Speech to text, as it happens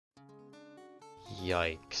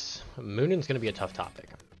Yikes. Munin's going to be a tough topic.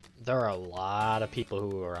 There are a lot of people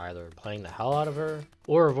who are either playing the hell out of her,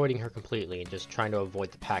 or avoiding her completely and just trying to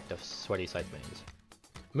avoid the pact of sweaty scythe mains.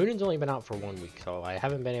 Munin's only been out for 1 week, so I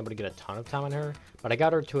haven't been able to get a ton of time on her, but I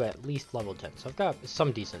got her to at least level 10, so I've got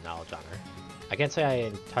some decent knowledge on her. I can't say I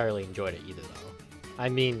entirely enjoyed it either though. I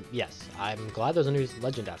mean, yes, I'm glad there's a new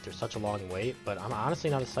legend after such a long wait, but I'm honestly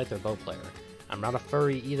not a scythe or bow player. I'm not a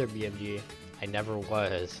furry either, BMG. I never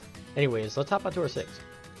was. Anyways, let's hop onto her SIGs.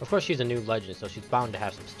 Of course she's a new legend, so she's bound to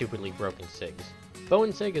have some stupidly broken SIGs. Bow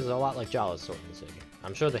and SIG is a lot like Jala's sword and SIG.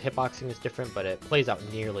 I'm sure the hitboxing is different, but it plays out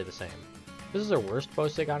nearly the same. This is her worst bow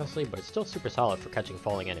SIG honestly, but it's still super solid for catching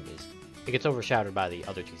falling enemies. It gets overshadowed by the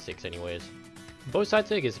other two SIGs anyways. Bow side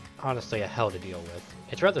SIG is honestly a hell to deal with.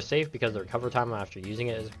 It's rather safe because the recover time after using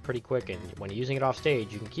it is pretty quick, and when you're using it off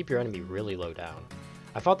stage, you can keep your enemy really low down.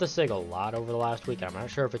 I fought this SIG a lot over the last week, and I'm not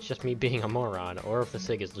sure if it's just me being a moron, or if the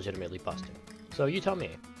SIG is legitimately busted. So you tell me.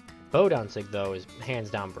 Bow down SIG though is hands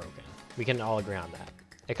down broken. We can all agree on that.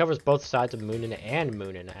 It covers both sides of Munin and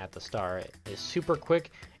Munin at the start. It is super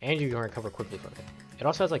quick, and you can recover quickly from it. It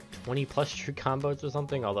also has like 20 plus true combos or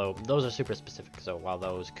something, although those are super specific, so while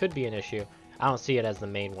those could be an issue, I don't see it as the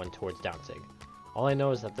main one towards down SIG. All I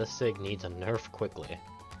know is that this SIG needs a nerf quickly.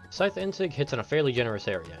 Scythe in SIG hits in a fairly generous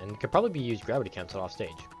area, and could probably be used gravity cancel off stage.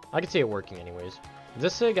 I can see it working anyways.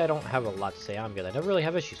 This SIG I don't have a lot to say on because I never really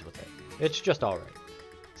have issues with it. It's just alright.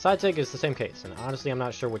 Side SIG is the same case, and honestly I'm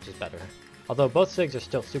not sure which is better. Although both SIGs are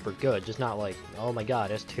still super good, just not like, oh my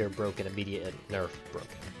god, S tier broken, immediate nerf broken.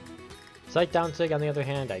 Scythe down SIG on the other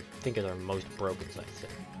hand, I think is our most broken Scythe SIG.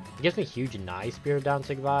 It gives me huge Nye Spear down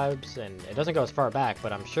SIG vibes, and it doesn't go as far back,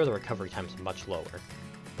 but I'm sure the recovery time is much lower.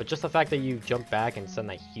 But just the fact that you jump back and send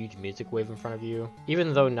that huge music wave in front of you,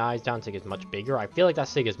 even though Nye's down SIG is much bigger, I feel like that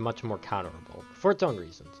SIG is much more counterable, for its own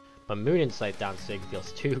reasons. But Munin's Scythe down SIG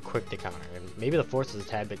feels too quick to counter, and maybe the force is a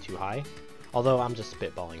tad bit too high, although I'm just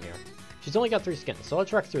spitballing here. She's only got 3 skins, so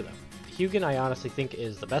let's wreck through them. Hugin I honestly think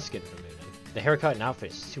is the best skin for Munin. The haircut and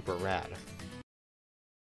outfit is super rad.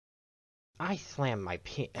 I slammed my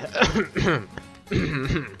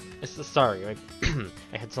Sorry,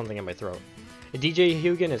 I had something in my throat. The DJ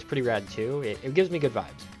Hugin is pretty rad too. It gives me good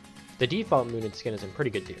vibes. The default Munin skin is in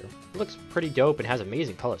pretty good tier. It looks pretty dope and has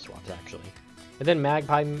amazing color swaps actually. And then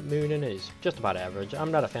Magpie Munin is just about average.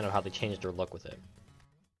 I'm not a fan of how they changed her look with it.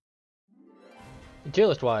 Tier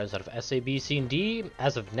list wise, out of S, A, B, C, and D,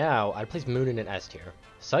 as of now, I'd place Munin in S tier.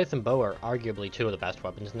 Scythe and Bow are arguably 2 of the best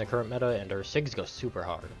weapons in the current meta, and her SIGs go super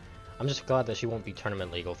hard. I'm just glad that she won't be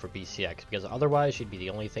tournament legal for BCX, because otherwise she'd be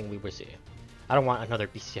the only thing we would see. I don't want another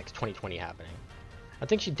BCX 2020 happening. I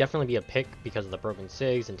think she'd definitely be a pick because of the broken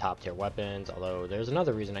SIGs and top tier weapons, although there's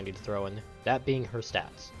another reason I need to throw in, that being her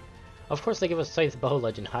stats. Of course they give us Scythe Bow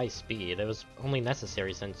Legend high speed. It was only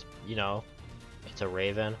necessary since, you know, it's a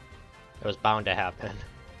Raven. It was bound to happen.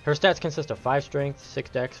 Her stats consist of 5 strength, 6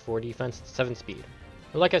 dex, 4 defense, 7 speed.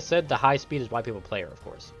 But like I said, the high speed is why people play her, of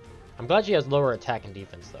course. I'm glad she has lower attack and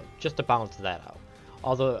defense though, just to balance that out.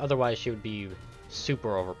 Although otherwise she would be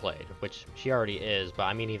super overplayed, which she already is, but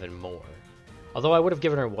I mean even more. Although I would have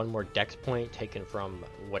given her 1 more dex point taken from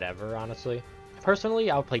whatever, honestly.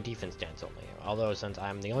 Personally, I would play defense stance only, although since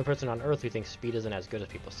I'm the only person on earth who thinks speed isn't as good as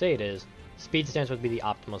people say it is, speed stance would be the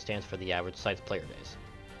optimal stance for the average Scythe player base.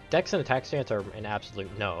 Dex and attack stance are an absolute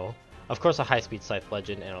no. Of course a high speed Scythe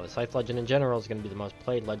Legend and the Scythe Legend in general is going to be the most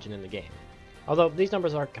played legend in the game. Although these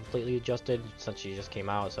numbers aren't completely adjusted since she just came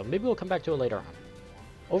out, so maybe we'll come back to it later on.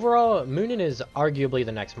 Overall, Munin is arguably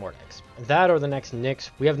the next Mordex. That or the next Nyx,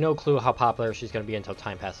 we have no clue how popular she's going to be until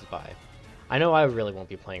time passes by. I know I really won't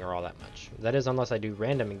be playing her all that much. That is unless I do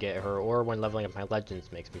random and get her, or when leveling up my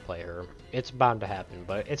legends makes me play her. It's bound to happen,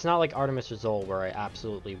 but it's not like Artemis or Zol where I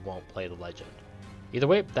absolutely won't play the legend. Either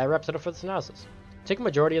way, that wraps it up for this analysis. Take a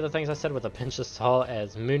majority of the things I said with a pinch of salt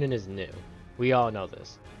as Munin is new. We all know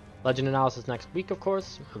this. Legend analysis next week, of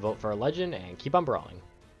course. Vote for a legend and keep on brawling.